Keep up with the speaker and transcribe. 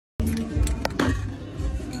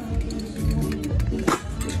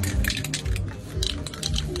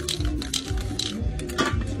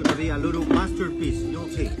little masterpiece, you'll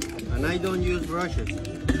see. And I don't use brushes.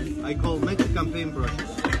 I call Mexican paint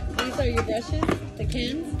brushes. These are your brushes? The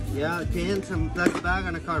cans? Yeah, cans and plastic bag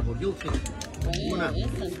and a cardboard, you'll see. Wow,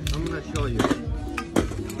 I'm gonna show you.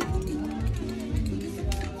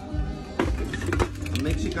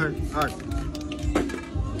 Mexican art.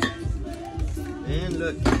 And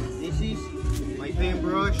look, this is my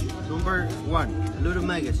paintbrush number 1, a little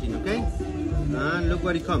magazine, okay? And look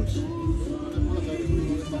what it comes.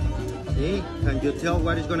 See? Can you tell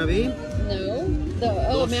what it's gonna be? No.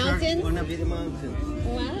 The mountains? Gonna be the mountains.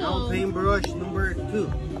 Wow. Now paintbrush number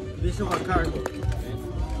 2, piece of a cardboard.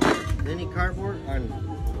 Any cardboard, and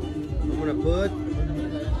I'm gonna put a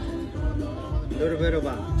little bit of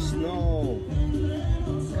a snow.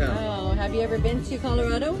 Wow, have you ever been to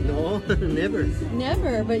Colorado? No, never.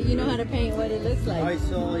 Never, but you know how to paint what it looks like. I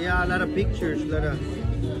saw, yeah, a lot of pictures, okay?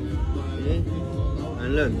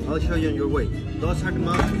 And look, I'll show you on your way. Those are the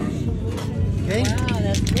mountains, okay? Wow,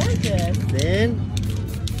 that's gorgeous. Then,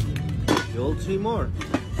 you'll see more.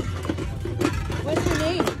 What's your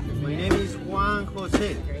name? My name is Juan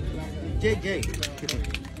Jose. JJ.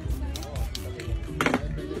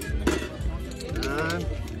 And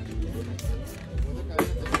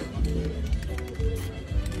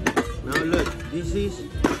now look, this is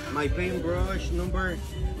my paintbrush number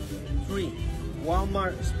 3,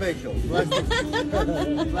 Walmart special, plastic,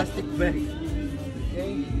 plastic bag.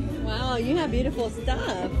 Okay. Wow, you have beautiful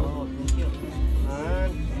stuff. Oh, thank you.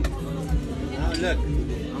 And now look,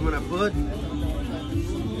 I'm gonna put.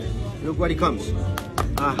 Look what it comes.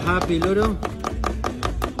 A happy little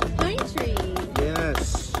Pine tree.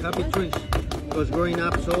 yes, happy trees. Because growing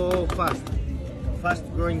up so fast, fast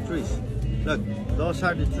growing trees. Look, those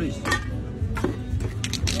are the trees.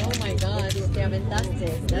 Oh my God, it's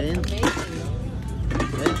fantastic. That's Then- amazing.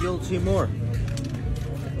 Then you'll see more.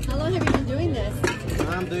 How long have you been doing this?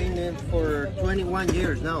 I'm doing it for 21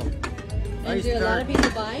 years now. And do a lot of people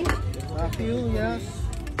buy? A few, yes.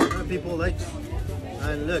 A lot of people like.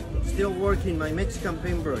 And look, still working my Mexican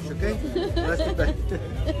paintbrush, okay? Plastic bag.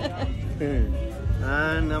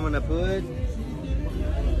 And I'm gonna put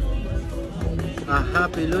a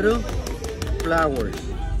happy little flowers.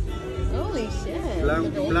 Holy shit.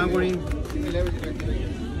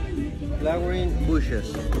 Flowering bushes.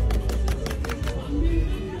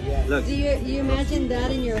 Look. Do you imagine that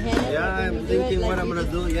in your head? Yeah, like when I'm you do it, thinking like what I'm you gonna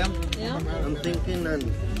just- do, yeah. Yeah? I'm thinking and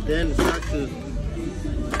then start to.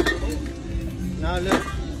 Now look,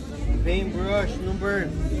 paintbrush number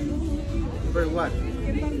what? 4.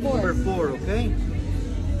 Number 4, okay?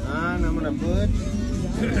 And I'm gonna put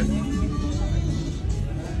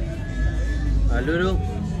a little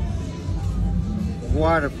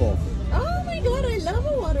waterfall. Oh my God, I love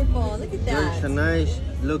a waterfall. Look at There's a that. nice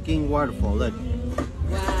looking waterfall. Look.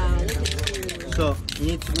 Wow, look at you. So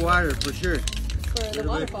needs water for sure. For the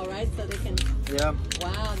Little waterfall, right? So they can. Yeah.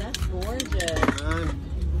 Wow, that's gorgeous. And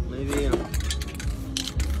maybe a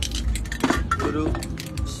little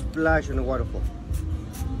splash on the waterfall.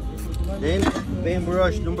 Then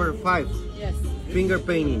paintbrush number 5, Yes. finger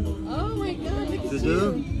painting. Oh my God, look To at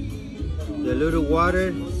do you. the little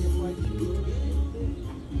water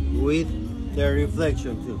with the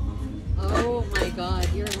reflection too. Oh my God,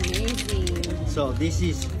 you're amazing. So this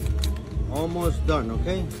is almost done,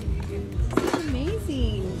 okay? That's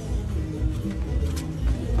amazing.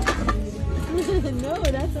 No,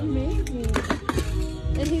 that's amazing.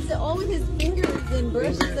 And he's all with his fingers and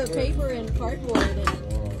brushes of paper and cardboard and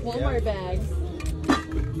Walmart bags.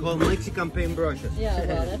 Called Mexican paint brushes. Yeah,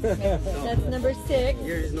 well, that's number 6.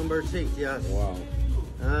 Here is number 6, yes. Wow.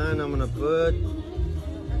 And I'm gonna put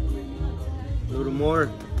a little more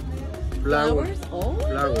flowers. Oh, my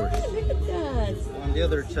Flowers. God, look at that. On the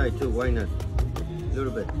other side too, why not? A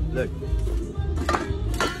little bit, look.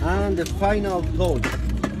 And the final tone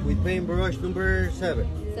with paintbrush number 7.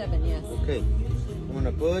 7, yes. Okay, I'm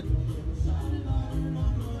gonna put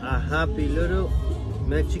a happy little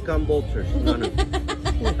Mexican vultures. No, no.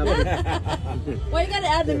 Why you gotta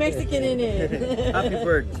add the Mexican in it? Happy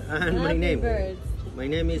birds. And my Happy name. birds. My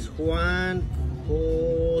name is Juan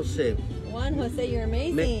Jose. Juan Jose, you're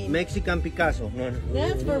amazing. Mexican Picasso. No, no.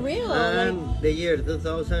 That's for real. And Like, the year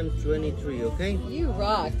 2023, okay? you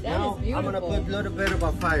rock. That Now, is beautiful. I'm gonna put a little bit of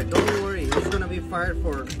a fire. Don't worry, it's gonna be fire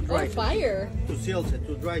for dry. Oh, fire. To seal it,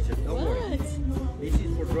 to dry it. Don't worry. What? This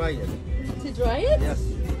is for dry it. To dry it? Yes.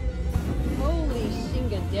 Holy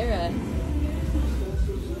shingadera.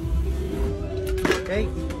 Okay.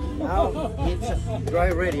 Now it's dry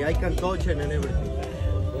ready. I can touch it and everything.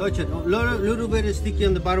 Touch it. Little bit is sticky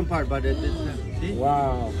on the bottom part, but see?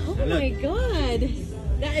 Wow. Oh my God.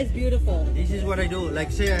 That is beautiful. This is what I do.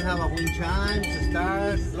 Like say I have a wind chimes,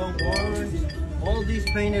 stars, long horns, all these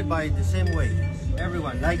painted by the same way.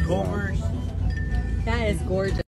 Everyone, light covers. That is gorgeous.